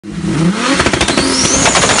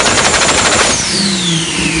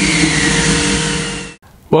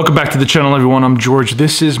Welcome back to the channel, everyone. I'm George.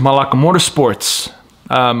 This is Malaka MotorSports.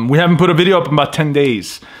 We haven't put a video up in about 10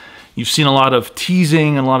 days. You've seen a lot of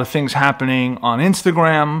teasing and a lot of things happening on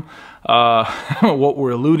Instagram. What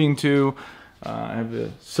we're alluding to. I have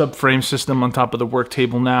the subframe system on top of the work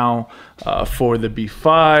table now for the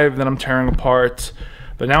B5 that I'm tearing apart.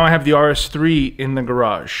 But now I have the Rs3 in the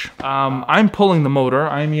garage. I'm pulling the motor.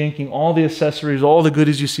 I'm yanking all the accessories, all the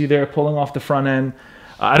goodies you see there, pulling off the front end.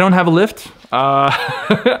 I don't have a lift. I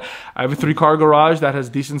have a 3-car garage that has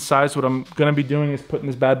decent size. What I'm gonna be doing is putting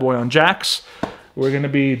this bad boy on jacks. We're gonna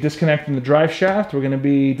be disconnecting the drive shaft. We're gonna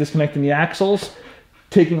be disconnecting the axles,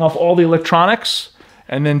 taking off all the electronics,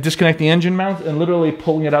 and then disconnecting the engine mount and literally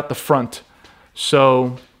pulling it out the front.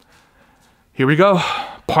 So here we go,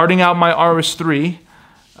 parting out my Rs3.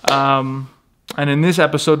 And in this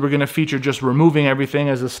episode, we're gonna feature just removing everything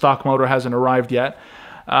as the stock motor hasn't arrived yet.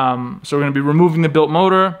 So we're going to be removing the built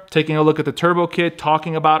motor, taking a look at the turbo kit,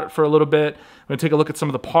 talking about it for a little bit. I'm going to take a look at some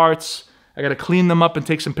of the parts. I got to clean them up and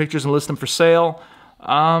take some pictures and list them for sale.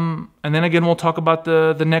 And then again, we'll talk about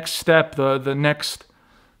the next step, the next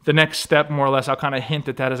step, more or less. I'll kind of hint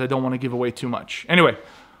at that as I don't want to give away too much. Anyway,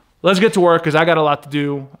 let's get to work because I got a lot to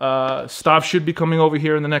do. Stav should be coming over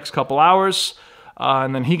here in the next couple hours.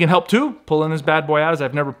 And then he can help too, pulling this bad boy out, as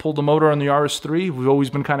I've never pulled a motor on the Rs3. We've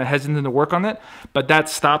always been kind of hesitant to work on it, but that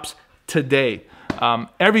stops today.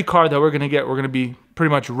 Every car that we're gonna get, we're gonna be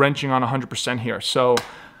pretty much wrenching on 100% here. So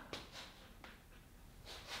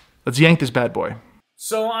let's yank this bad boy.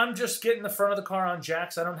 So I'm just getting the front of the car on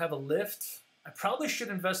jacks. I don't have a lift. I probably should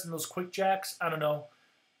invest in those quick jacks. I don't know,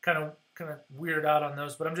 kind of weirded out on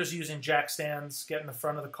those, but I'm just using jack stands, getting the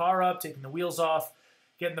front of the car up, taking the wheels off,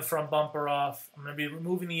 getting the front bumper off. I'm going to be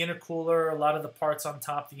removing the intercooler, a lot of the parts on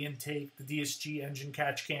top, the intake, the DSG engine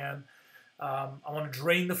catch can. I want to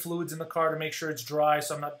drain the fluids in the car to make sure it's dry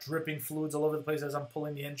so I'm not dripping fluids all over the place as I'm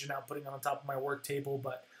pulling the engine out, putting it on top of my work table.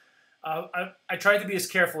 But I tried to be as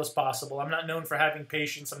careful as possible. I'm not known for having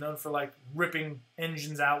patience. I'm known for like ripping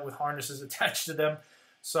engines out with harnesses attached to them.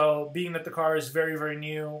 So being that the car is very, very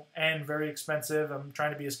new and very expensive, I'm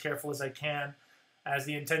trying to be as careful as I can, as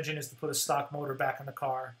the intention is to put a stock motor back in the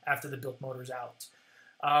car after the built motor's out.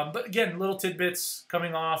 But again, little tidbits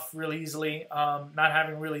coming off really easily, not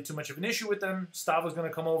having really too much of an issue with them. Stav was going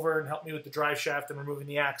to come over and help me with the drive shaft and removing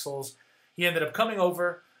the axles. He ended up coming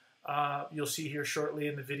over. You'll see here shortly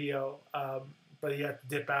in the video, but he had to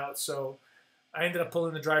dip out. So I ended up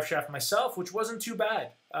pulling the drive shaft myself, which wasn't too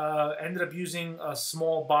bad. Ended up using a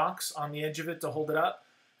small box on the edge of it to hold it up.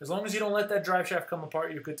 As long as you don't let that drive shaft come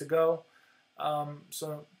apart, you're good to go.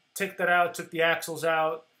 So took that out, took the axles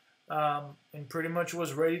out, and pretty much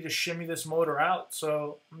was ready to shimmy this motor out.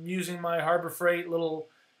 So I'm using my Harbor Freight little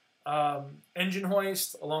engine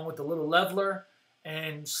hoist along with the little leveler,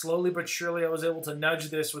 and slowly but surely I was able to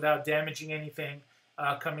nudge this without damaging anything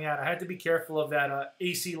coming out. I had to be careful of that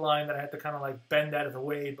AC line that I had to kind of like bend out of the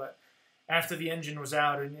way, but after the engine was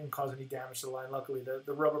out, it didn't cause any damage to the line. Luckily,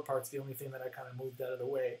 the rubber part's the only thing that I kind of moved out of the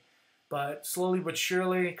way. But slowly but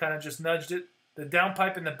surely, kind of just nudged it. The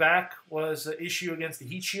downpipe in the back was an issue against the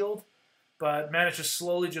heat shield, but managed to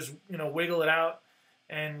slowly just, wiggle it out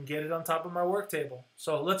and get it on top of my work table.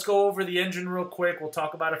 So let's go over the engine real quick. We'll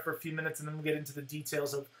talk about it for a few minutes, and then we'll get into the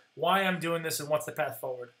details of why I'm doing this and what's the path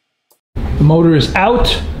forward. The motor is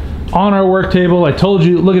out on our work table. I told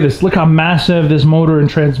you, look at this. Look how massive this motor and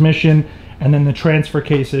transmission and then the transfer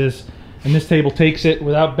case is. And this table takes it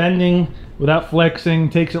without bending, without flexing,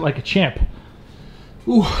 takes it like a champ.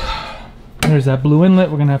 Ooh, there's that blue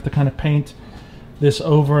inlet. We're gonna have to kind of paint this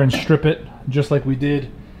over and strip it just like we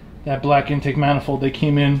did that black intake manifold they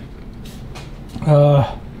came in.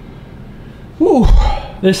 Ooh,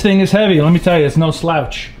 this thing is heavy. Let me tell you, it's no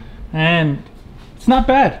slouch. And it's not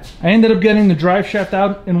bad. I ended up getting the drive shaft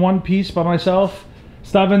out in one piece by myself.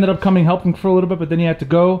 Stav ended up coming helping for a little bit, but then he had to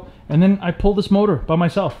go. And then I pulled this motor by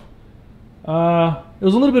myself. It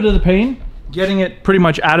was a little bit of the pain getting it pretty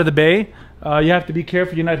much out of the bay. You have to be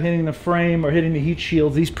careful you're not hitting the frame or hitting the heat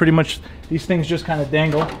shields. These things just kind of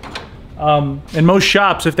dangle. In most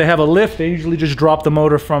shops, if they have a lift, they usually just drop the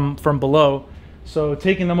motor from below. So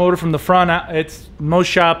taking the motor from the front, most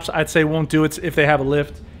shops I'd say won't do it if they have a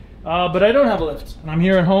lift. But I don't have a lift, and I'm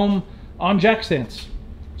here at home on jack stands.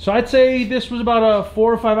 So I'd say this was about a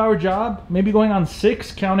 4 or 5 hour job, maybe going on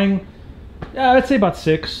 6, counting, yeah, I'd say about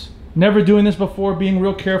 6. Never doing this before, being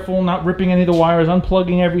real careful, not ripping any of the wires,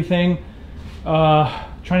 unplugging everything,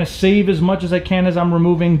 trying to save as much as I can as I'm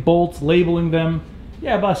removing bolts, labeling them.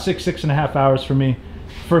 Yeah, about 6.5 hours for me.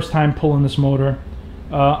 First time pulling this motor.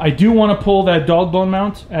 I do want to pull that dog bone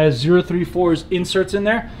mount as 034's inserts in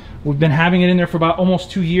there. We've been having it in there for about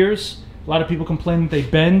almost 2 years. A lot of people complain that they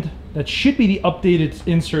bend. That should be the updated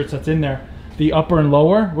inserts that's in there, the upper and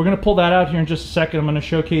lower. We're going to pull that out here in just a second. I'm going to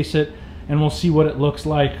showcase it and we'll see what it looks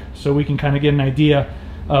like so we can kind of get an idea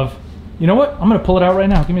of, you know what? I'm going to pull it out right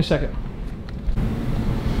now. Give me a second.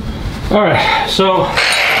 All right, so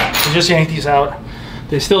I just yanked these out.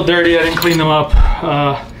 They're still dirty. I didn't clean them up.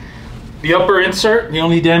 The upper insert, the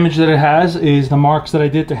only damage that it has is the marks that I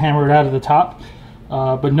did to hammer it out of the top,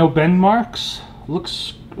 but no bend marks.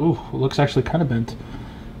 Looks actually kind of bent.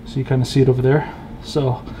 So you kind of see it over there.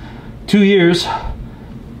 So 2 years,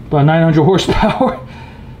 about 900 horsepower,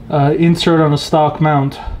 insert on a stock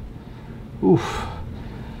mount. Oof.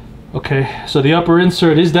 Okay, so the upper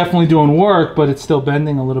insert is definitely doing work, but it's still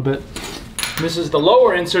bending a little bit. This is the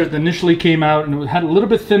lower insert that initially came out, and it had a little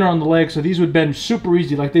bit thinner on the leg, so these would bend super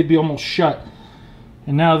easy, like they'd be almost shut.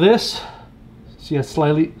 And now this, see, it's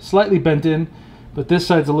slightly bent in, but this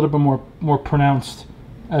side's a little bit more pronounced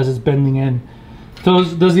as it's bending in. So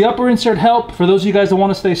does the upper insert help? For those of you guys that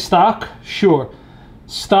want to stay stock, sure.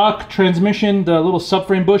 Stock transmission, the little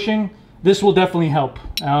subframe bushing, this will definitely help.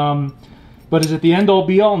 But is it the end-all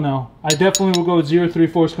be-all? No. I definitely will go with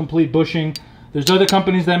 034's complete bushing. There's other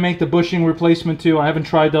companies that make the bushing replacement too. I haven't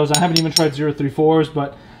tried those. I haven't even tried 034's,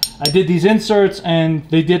 but I did these inserts and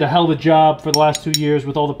they did a hell of a job for the last 2 years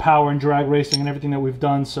with all the power and drag racing and everything that we've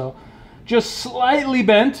done. So just slightly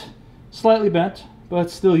bent,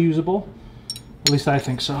 but still usable. At least I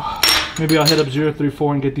think so. Maybe I'll hit up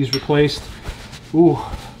 034 and get these replaced. Ooh,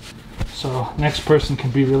 so next person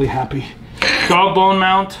can be really happy. Dog bone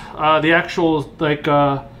mount, the actual, like,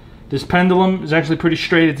 this pendulum is actually pretty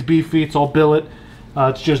straight. It's beefy, it's all billet.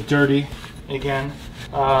 It's just dirty, again.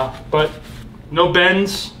 But no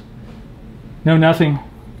bends, no nothing.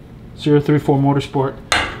 034 Motorsport.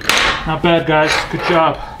 Not bad, guys. Good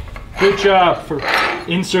job. Good job for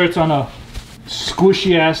inserts on a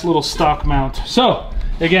squishy ass little stock mount. So,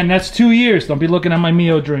 again, that's 2 years. Don't be looking at my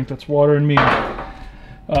Mio drink. That's water and Mio.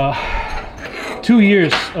 2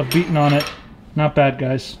 years of beating on it. Not bad,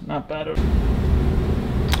 guys. Not bad.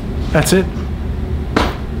 That's it.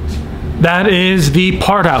 That is the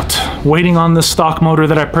part out. Waiting on the stock motor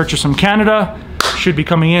that I purchased from Canada. Should be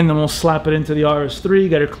coming in, then we'll slap it into the Rs3,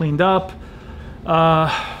 get it cleaned up.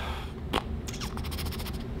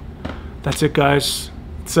 That's it, guys.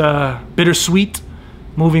 It's bittersweet.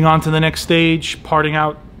 Moving on to the next stage, parting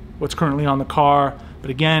out what's currently on the car.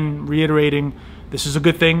 But again, reiterating, this is a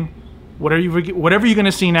good thing. Whatever you're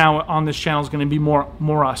gonna see now on this channel is gonna be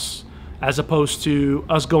more us, as opposed to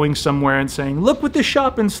us going somewhere and saying, look what this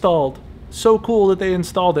shop installed. So cool that they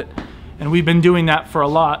installed it. And we've been doing that for a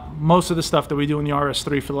lot. Most of the stuff that we do in the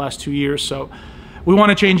Rs3 for the last 2 years. So we want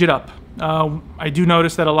to change it up. I do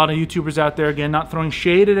notice that a lot of YouTubers out there, again, not throwing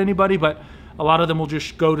shade at anybody, but a lot of them will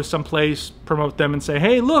just go to some place, promote them and say,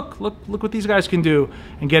 hey, look what these guys can do,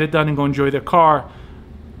 and get it done and go enjoy their car.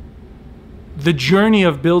 The journey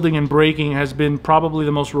of building and breaking has been probably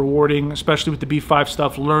the most rewarding, especially with the B5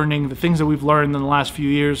 stuff. Learning the things that we've learned in the last few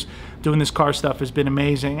years doing this car stuff has been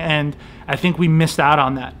amazing, and I think we missed out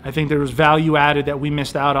on that. I think there was value added that we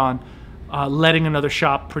missed out on, letting another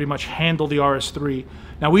shop pretty much handle the Rs3.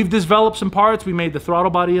 Now, we've developed some parts. We made the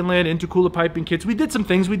throttle body inlet, intercooler piping kits. We did some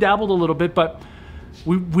things. We dabbled a little bit, but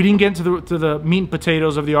we didn't get into the meat and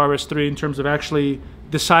potatoes of the Rs3 in terms of actually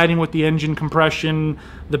deciding what the engine compression,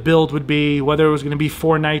 the build would be, whether it was going to be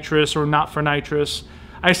for nitrous or not for nitrous.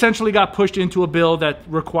 I essentially got pushed into a build that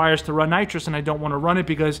requires to run nitrous, and I don't want to run it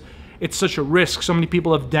because it's such a risk. So many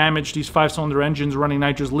people have damaged these 5-cylinder engines running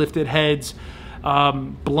nitrous, lifted heads,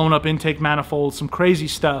 blown up intake manifolds, some crazy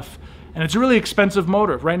stuff. And it's a really expensive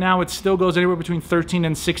motor. Right now, it still goes anywhere between $13,000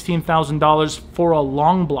 and $16,000 for a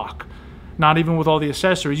long block. Not even with all the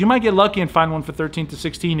accessories. You might get lucky and find one for $13,000 to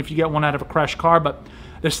 $16,000 if you get one out of a crashed car, but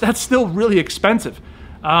that's still really expensive.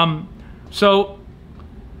 So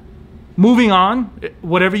moving on,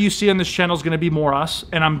 whatever you see on this channel is going to be more us,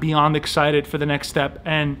 and I'm beyond excited for the next step.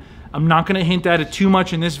 And I'm not going to hint at it too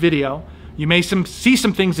much in this video. You may see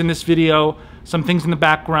some things in this video, some things in the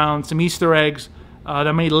background, some Easter eggs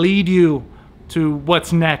that may lead you to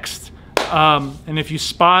what's next. And if you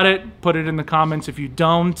spot it, put it in the comments. If you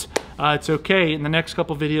don't, it's okay. In the next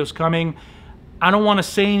couple videos coming, I don't want to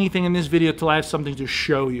say anything in this video till I have something to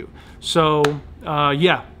show you. So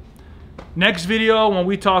yeah, next video when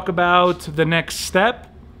we talk about the next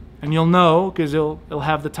step, and you'll know because it'll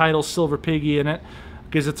have the title Silver Piggy in it,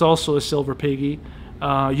 because it's also a Silver Piggy.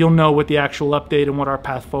 You'll know what the actual update and what our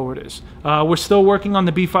path forward is. We're still working on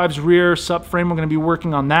the B5's rear subframe. We're going to be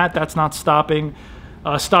working on that. That's not stopping.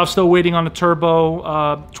 Stav's still waiting on the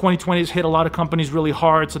turbo. 2020 has hit a lot of companies really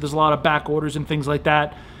hard, so there's a lot of back orders and things like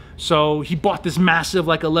that. So he bought this massive,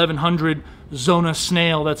 like 1100 Zona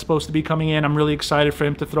Snail that's supposed to be coming in. I'm really excited for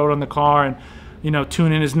him to throw it on the car and, you know,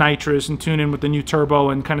 tune in his nitrous and tune in with the new turbo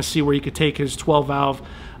and kind of see where he could take his 12 valve.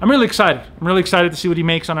 I'm really excited. I'm really excited to see what he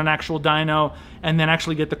makes on an actual dyno and then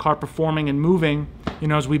actually get the car performing and moving, you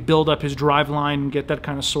know, as we build up his drive line and get that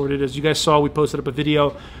kind of sorted. As you guys saw, we posted up a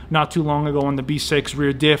video not too long ago on the B6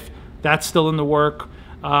 rear diff. That's still in the work,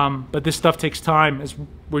 but this stuff takes time as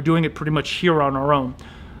we're doing it pretty much here on our own.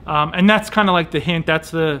 And that's kind of like the hint. That's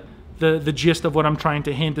the gist of what I'm trying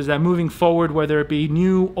to hint, is that moving forward, whether it be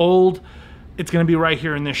new, old, it's going to be right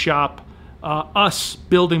here in this shop. Us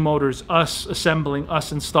building motors, us assembling,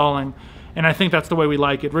 us installing. And I think that's the way we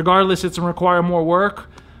like it. Regardless, it's going to require more work.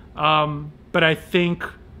 But I think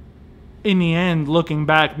in the end, looking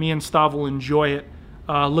back, me and Stav will enjoy it.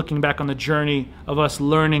 Looking back on the journey of us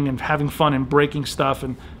learning and having fun and breaking stuff.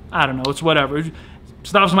 And I don't know, it's whatever.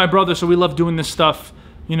 Stav's my brother, so we love doing this stuff,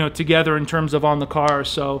 you know, together in terms of on the car.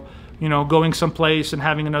 So, you know, going someplace and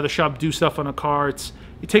having another shop do stuff on a car, it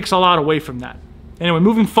takes a lot away from that. Anyway,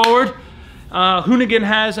 moving forward, Hoonigan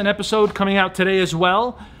has an episode coming out today as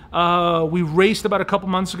well. We raced about a couple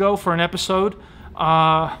months ago for an episode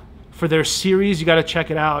for their series. You got to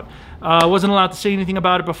check it out. Wasn't allowed to say anything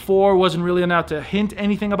about it before, wasn't really allowed to hint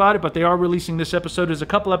anything about it, but they are releasing this episode. There's a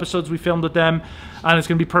couple episodes we filmed with them, and it's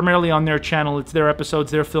going to be primarily on their channel. It's their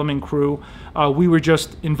episodes, their filming crew. We were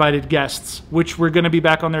just invited guests, which we're going to be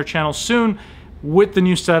back on their channel soon with the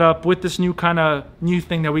new setup, with this new kind of new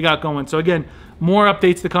thing that we got going. So again, more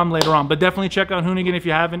updates to come later on, but definitely check out Hoonigan if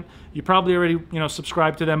you haven't. You probably already, you know,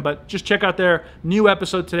 subscribed to them, but just check out their new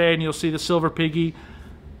episode today and you'll see the Silver Piggy.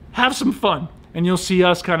 Have some fun, and you'll see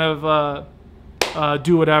us kind of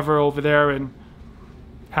do whatever over there and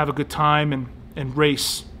have a good time and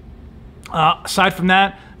race. Aside from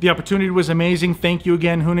that, the opportunity was amazing. Thank you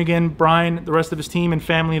again, Hoonigan, Brian, the rest of his team and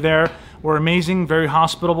family there were amazing, very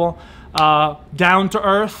hospitable, down to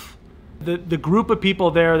earth. The group of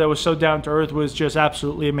people there that was so down to earth was just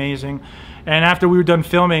absolutely amazing. And after we were done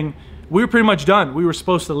filming, we were pretty much done. We were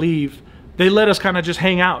supposed to leave. They let us kind of just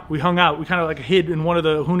hang out. We hung out. We kind of like hid in one of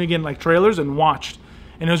the Hoonigan like trailers and watched.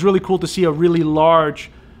 And it was really cool to see a really large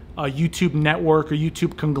YouTube network or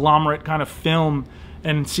YouTube conglomerate kind of film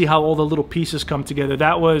and see how all the little pieces come together.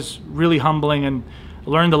 That was really humbling and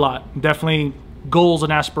learned a lot. Definitely goals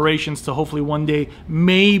and aspirations to hopefully one day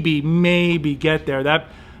maybe get there. That,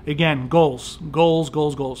 again, goals.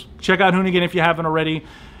 Check out Hoonigan if you haven't already.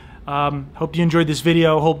 Hope you enjoyed this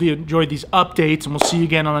video. Hope you enjoyed these updates, and we'll see you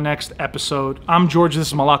again on the next episode. I'm George. This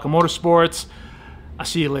is Malaka Motorsports. I'll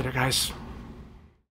see you later, guys.